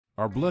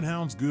Are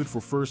bloodhounds good for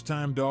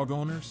first-time dog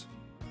owners?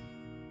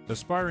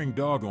 Aspiring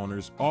dog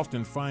owners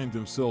often find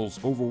themselves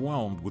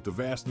overwhelmed with the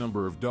vast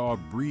number of dog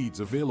breeds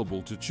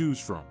available to choose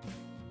from.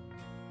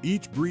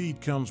 Each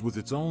breed comes with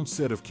its own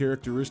set of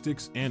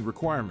characteristics and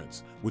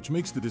requirements, which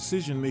makes the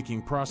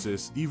decision-making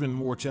process even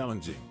more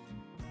challenging.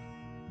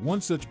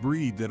 One such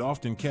breed that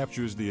often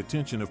captures the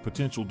attention of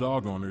potential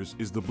dog owners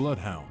is the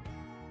Bloodhound.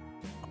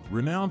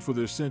 Renowned for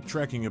their scent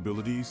tracking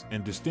abilities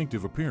and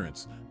distinctive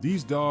appearance,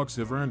 these dogs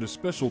have earned a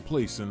special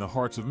place in the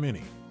hearts of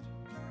many.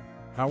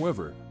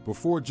 However,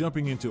 before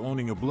jumping into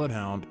owning a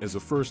Bloodhound as a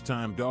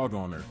first-time dog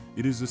owner,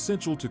 it is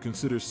essential to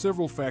consider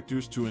several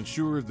factors to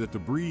ensure that the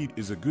breed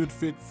is a good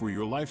fit for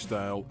your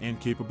lifestyle and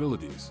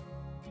capabilities.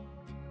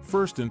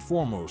 First and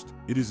foremost,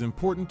 it is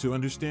important to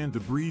understand the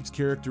breed's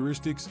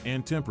characteristics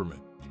and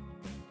temperament.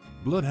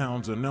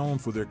 Bloodhounds are known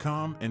for their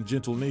calm and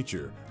gentle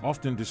nature,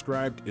 often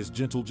described as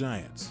gentle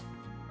giants.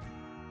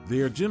 They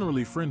are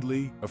generally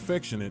friendly,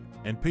 affectionate,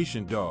 and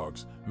patient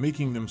dogs,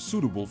 making them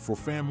suitable for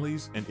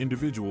families and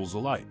individuals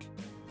alike.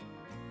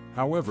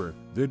 However,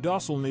 their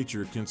docile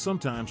nature can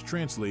sometimes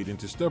translate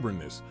into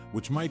stubbornness,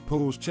 which might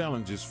pose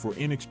challenges for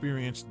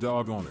inexperienced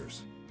dog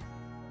owners.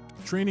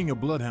 Training a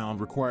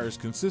Bloodhound requires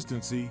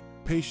consistency,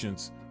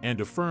 patience,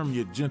 and a firm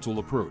yet gentle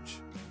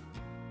approach.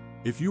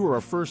 If you are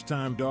a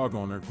first-time dog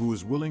owner who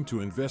is willing to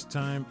invest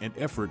time and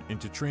effort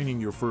into training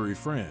your furry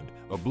friend,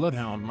 a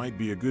Bloodhound might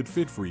be a good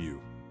fit for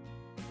you.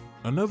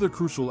 Another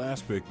crucial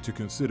aspect to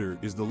consider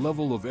is the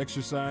level of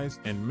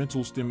exercise and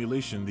mental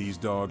stimulation these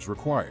dogs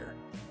require.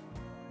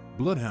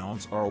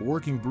 Bloodhounds are a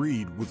working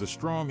breed with a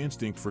strong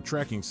instinct for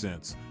tracking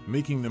scents,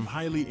 making them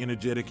highly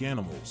energetic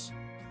animals.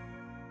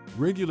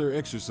 Regular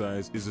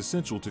exercise is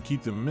essential to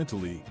keep them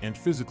mentally and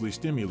physically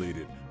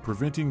stimulated,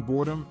 preventing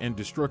boredom and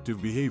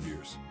destructive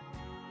behaviors.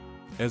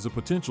 As a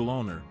potential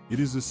owner, it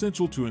is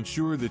essential to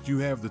ensure that you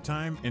have the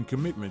time and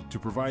commitment to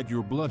provide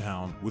your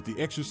Bloodhound with the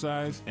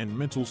exercise and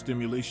mental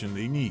stimulation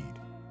they need.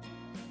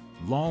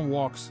 Long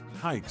walks,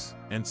 hikes,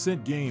 and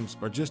scent games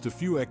are just a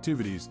few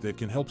activities that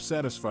can help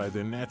satisfy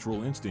their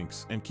natural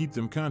instincts and keep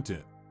them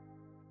content.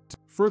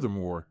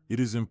 Furthermore, it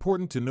is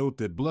important to note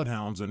that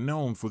Bloodhounds are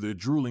known for their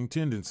drooling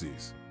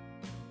tendencies.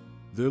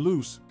 Their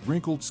loose,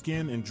 wrinkled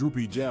skin and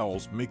droopy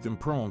jowls make them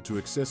prone to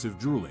excessive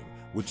drooling,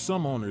 which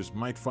some owners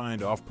might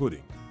find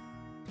off-putting.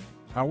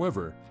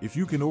 However, if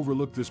you can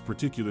overlook this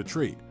particular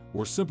trait,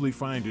 or simply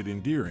find it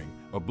endearing,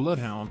 a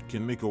Bloodhound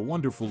can make a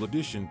wonderful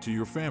addition to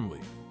your family.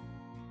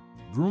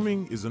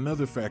 Grooming is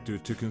another factor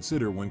to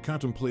consider when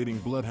contemplating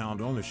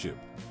Bloodhound ownership.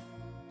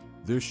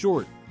 Their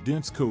short,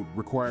 dense coat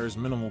requires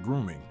minimal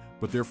grooming,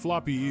 but their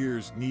floppy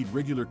ears need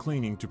regular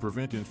cleaning to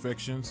prevent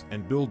infections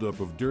and buildup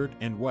of dirt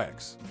and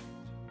wax.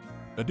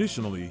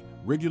 Additionally,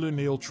 regular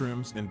nail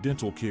trims and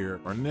dental care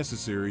are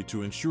necessary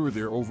to ensure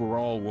their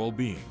overall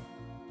well-being.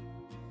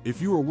 If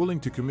you are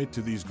willing to commit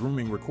to these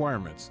grooming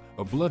requirements,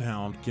 a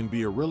Bloodhound can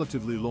be a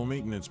relatively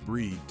low-maintenance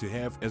breed to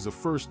have as a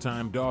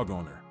first-time dog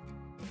owner.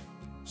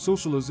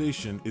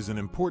 Socialization is an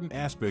important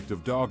aspect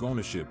of dog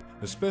ownership,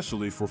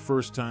 especially for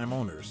first-time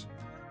owners.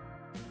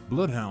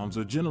 Bloodhounds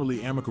are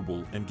generally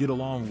amicable and get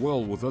along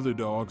well with other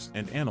dogs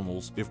and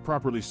animals if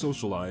properly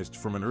socialized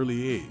from an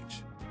early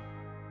age.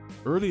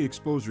 Early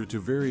exposure to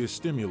various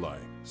stimuli,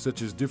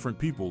 such as different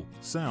people,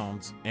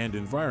 sounds, and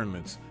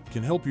environments,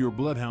 can help your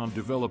Bloodhound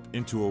develop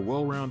into a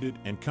well-rounded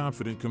and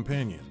confident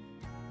companion.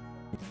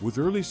 With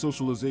early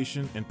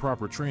socialization and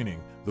proper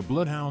training, the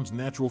Bloodhound's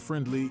natural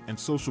friendly and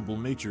sociable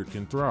nature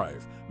can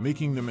thrive,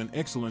 making them an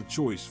excellent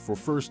choice for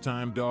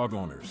first-time dog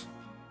owners.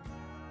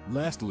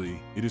 Lastly,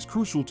 it is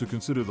crucial to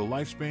consider the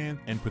lifespan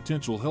and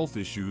potential health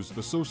issues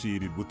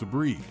associated with the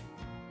breed.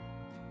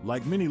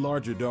 Like many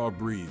larger dog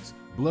breeds,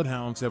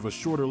 Bloodhounds have a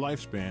shorter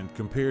lifespan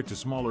compared to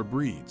smaller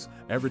breeds,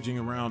 averaging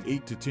around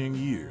 8 to 10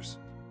 years.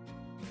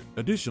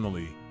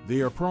 Additionally,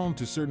 they are prone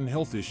to certain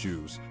health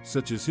issues,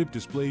 such as hip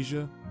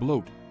dysplasia,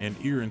 bloat, and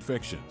ear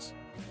infections.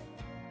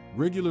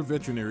 Regular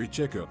veterinary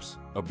checkups,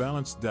 a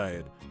balanced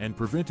diet, and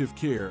preventive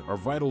care are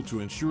vital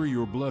to ensure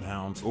your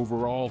Bloodhound's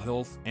overall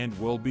health and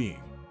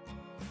well-being.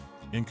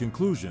 In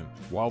conclusion,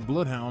 while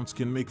Bloodhounds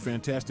can make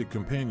fantastic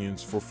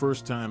companions for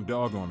first-time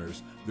dog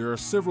owners, there are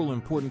several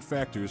important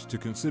factors to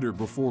consider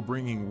before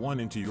bringing one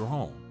into your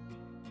home.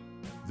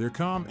 Their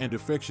calm and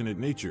affectionate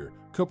nature,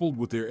 coupled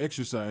with their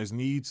exercise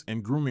needs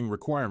and grooming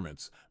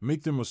requirements,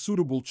 make them a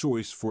suitable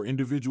choice for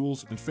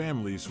individuals and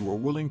families who are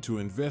willing to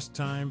invest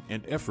time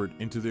and effort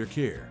into their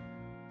care.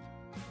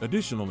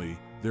 Additionally,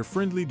 their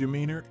friendly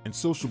demeanor and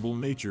sociable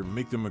nature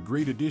make them a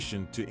great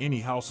addition to any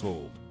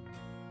household.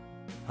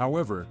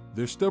 However,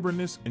 their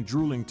stubbornness and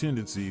drooling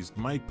tendencies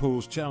might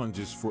pose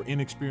challenges for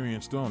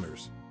inexperienced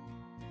owners.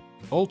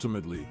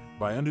 Ultimately,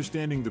 by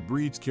understanding the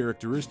breed's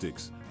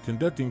characteristics,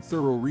 conducting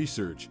thorough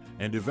research,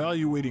 and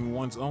evaluating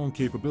one's own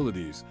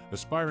capabilities,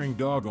 aspiring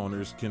dog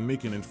owners can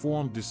make an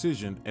informed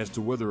decision as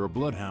to whether a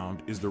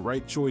Bloodhound is the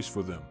right choice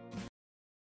for them.